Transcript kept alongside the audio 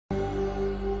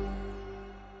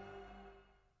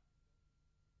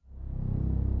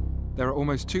There are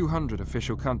almost 200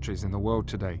 official countries in the world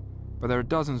today, but there are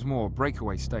dozens more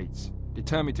breakaway states,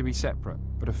 determined to be separate,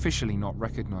 but officially not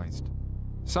recognized.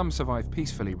 Some survive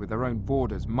peacefully with their own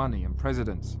borders, money and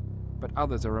presidents, but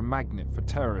others are a magnet for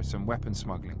terrorists and weapon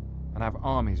smuggling, and have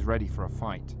armies ready for a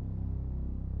fight.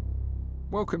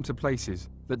 Welcome to places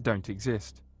that don't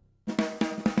exist.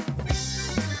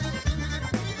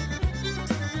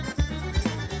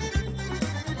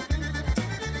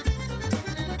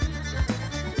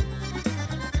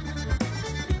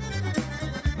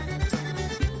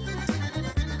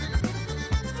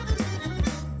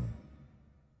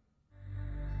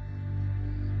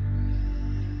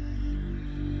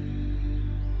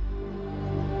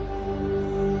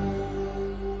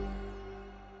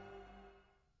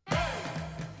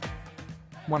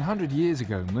 "100 years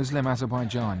ago, Muslim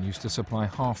Azerbaijan used to supply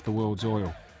half the world's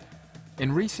oil.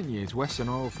 In recent years, Western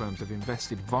oil firms have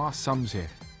invested vast sums here.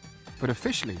 But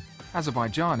officially,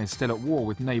 Azerbaijan is still at war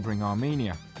with neighbouring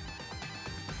Armenia.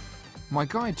 My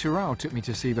guide Tural took me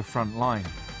to see the front line.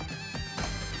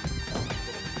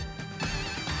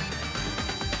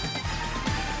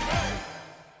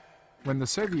 When the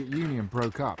Soviet Union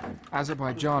broke up,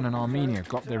 Azerbaijan and Armenia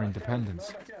got their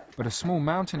independence. But a small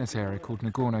mountainous area called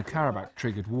Nagorno Karabakh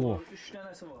triggered war.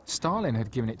 Stalin had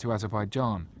given it to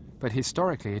Azerbaijan, but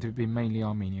historically it had been mainly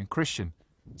Armenian Christian.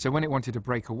 So when it wanted to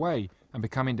break away and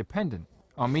become independent,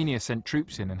 Armenia sent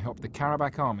troops in and helped the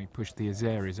Karabakh army push the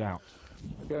Azeris out.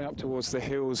 We're going up towards the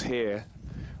hills here,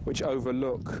 which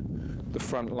overlook the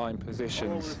front line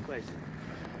positions.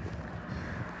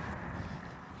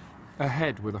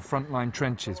 Ahead were the front line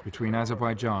trenches between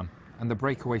Azerbaijan and the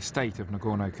breakaway state of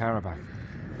Nagorno Karabakh.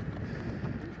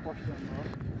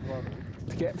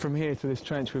 To get from here to this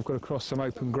trench, we've got to cross some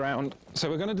open ground, so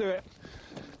we're going to do it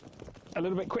a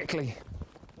little bit quickly.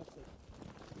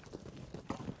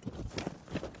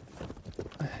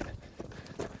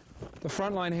 The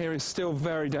front line here is still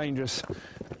very dangerous.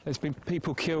 There's been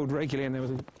people killed regularly, and there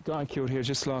was a guy killed here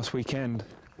just last weekend.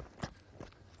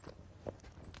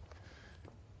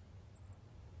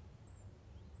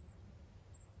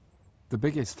 The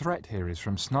biggest threat here is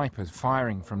from snipers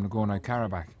firing from Nagorno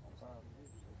Karabakh.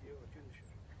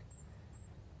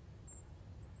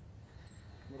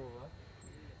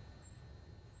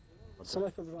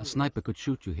 A sniper could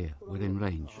shoot you here, within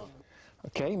range.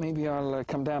 Okay, maybe I'll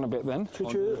come down a bit then.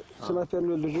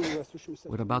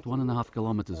 We're about 1.5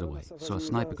 kilometers away, so a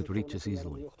sniper could reach us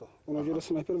easily.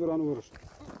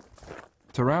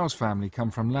 Tural's family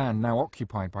come from land now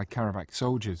occupied by Karabakh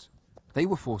soldiers. They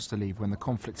were forced to leave when the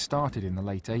conflict started in the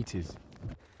late 80s.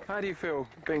 How do you feel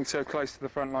being so close to the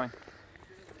front line?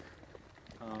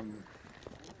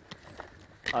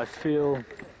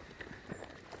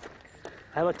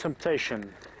 I have a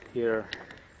temptation here,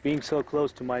 being so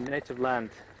close to my native land.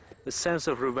 The sense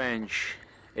of revenge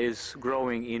is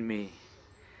growing in me.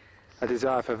 A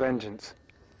desire for vengeance?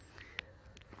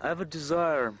 I have a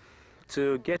desire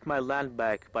to get my land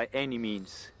back by any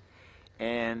means.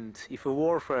 And if a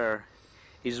warfare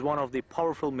is one of the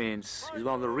powerful means, is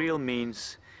one of the real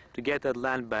means to get that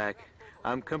land back,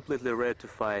 I'm completely ready to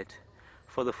fight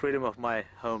for the freedom of my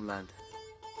homeland.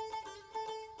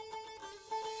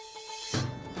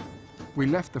 We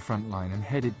left the front line and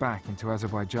headed back into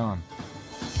Azerbaijan.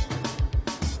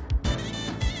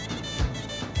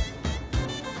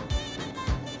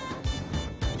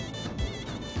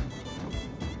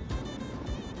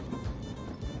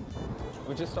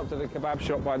 We just stopped at a kebab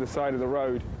shop by the side of the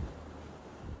road,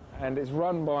 and it's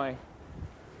run by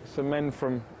some men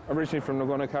originally from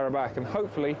Nagorno Karabakh, and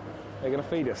hopefully they're going to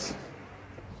feed us.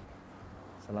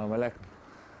 Assalamu alaikum.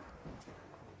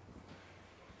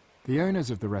 The owners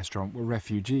of the restaurant were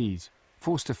refugees,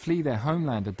 forced to flee their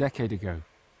homeland a decade ago.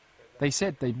 They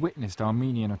said they'd witnessed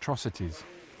Armenian atrocities.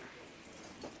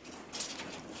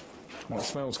 Well, it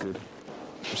smells good,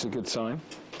 which is a good sign.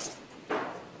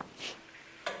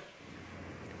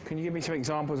 Can you give me some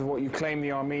examples of what you claim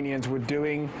the Armenians were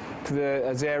doing to the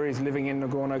Azeris living in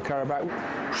Nagorno-Karabakh?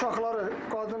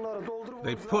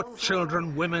 They put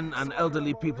children, women and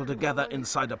elderly people together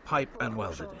inside a pipe and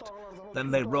welded it. Then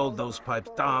they rolled those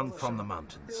pipes down from the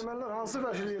mountains.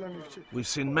 We've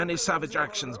seen many savage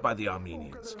actions by the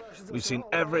Armenians. We've seen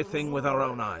everything with our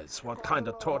own eyes, what kind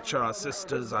of torture our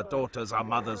sisters, our daughters, our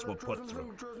mothers were put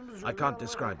through. I can't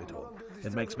describe it all.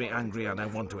 It makes me angry and I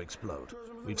want to explode.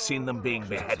 We've seen them being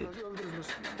beheaded.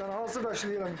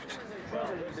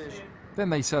 Then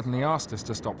they suddenly asked us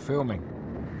to stop filming.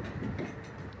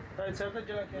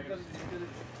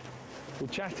 We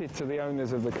chatted to the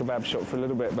owners of the kebab shop for a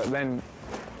little bit, but then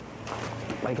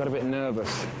they got a bit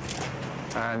nervous.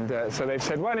 And so they've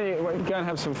said, why don't you go and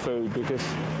have some food, because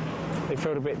They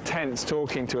felt a bit tense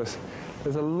talking to us.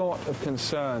 There's a lot of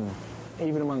concern,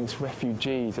 even amongst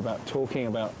refugees, about talking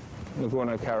about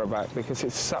Nagorno Karabakh because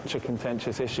it's such a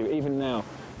contentious issue. Even now,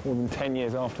 more than 10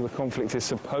 years after the conflict is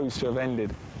supposed to have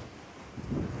ended.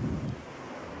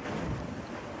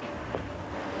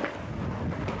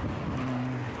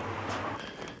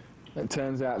 It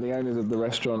turns out the owners of the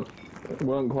restaurant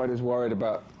weren't quite as worried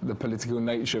about the political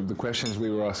nature of the questions we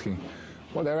were asking.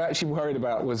 What they were actually worried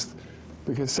about was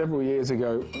because several years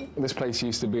ago this place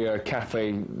used to be a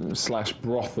cafe slash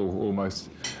brothel almost,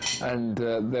 and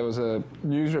there was a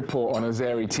news report on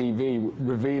Azeri TV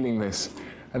revealing this,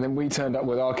 and then we turned up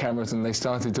with our cameras and they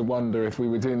started to wonder if we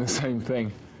were doing the same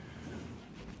thing.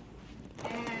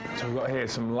 So we've got here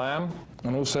some lamb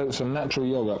and also some natural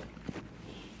yogurt.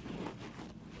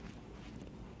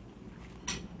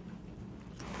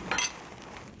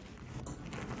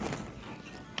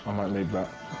 I might leave that.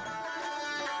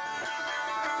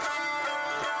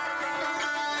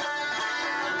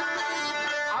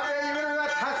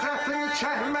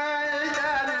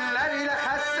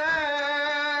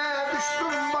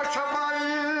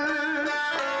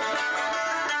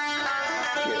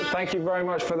 Thank you very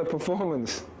much for the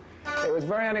performance. It was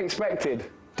very unexpected.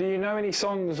 Do you know any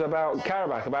songs about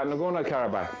Karabakh, about Nagorno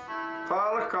Karabakh?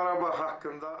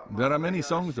 There are many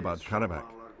songs about Karabakh.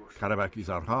 Karabakh is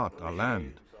our heart, our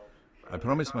land. I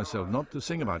promised myself not to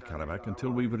sing about Karabakh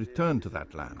until we return to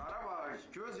that land.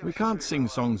 We can't sing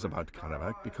songs about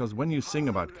Karabakh because when you sing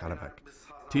about Karabakh,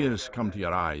 tears come to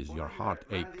your eyes, your heart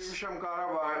aches.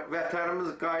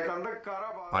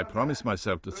 I promised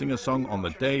myself to sing a song on the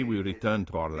day we return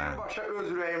to our land.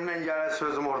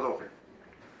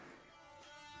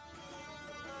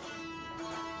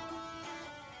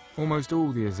 Almost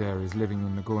all the Azeris living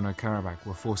in Nagorno-Karabakh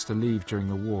were forced to leave during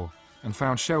the war and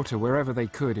found shelter wherever they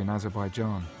could in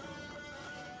Azerbaijan.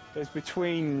 There's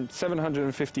between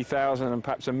 750,000 and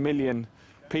perhaps 1 million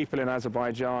people in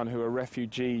Azerbaijan who are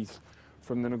refugees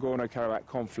from the Nagorno-Karabakh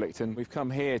conflict, and we've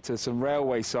come here to some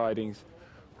railway sidings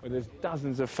where there's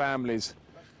dozens of families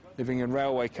living in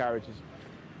railway carriages.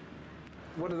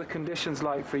 What are the conditions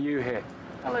like for you here?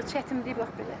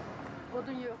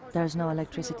 There's no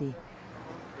electricity.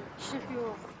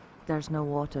 There's no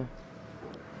water.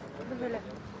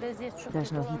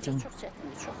 There's no heating.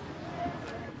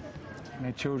 And there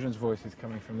are children's voices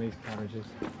coming from these carriages.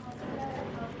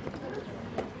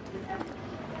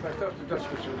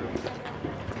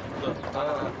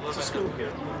 There's a school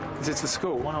here. Is it the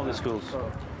school? One of the schools.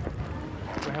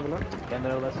 Can we have a look? And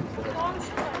there are lessons there.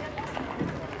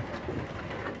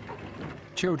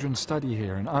 Children study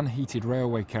here in unheated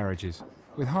railway carriages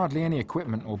with hardly any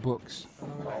equipment or books.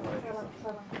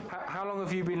 How long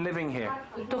have you been living here?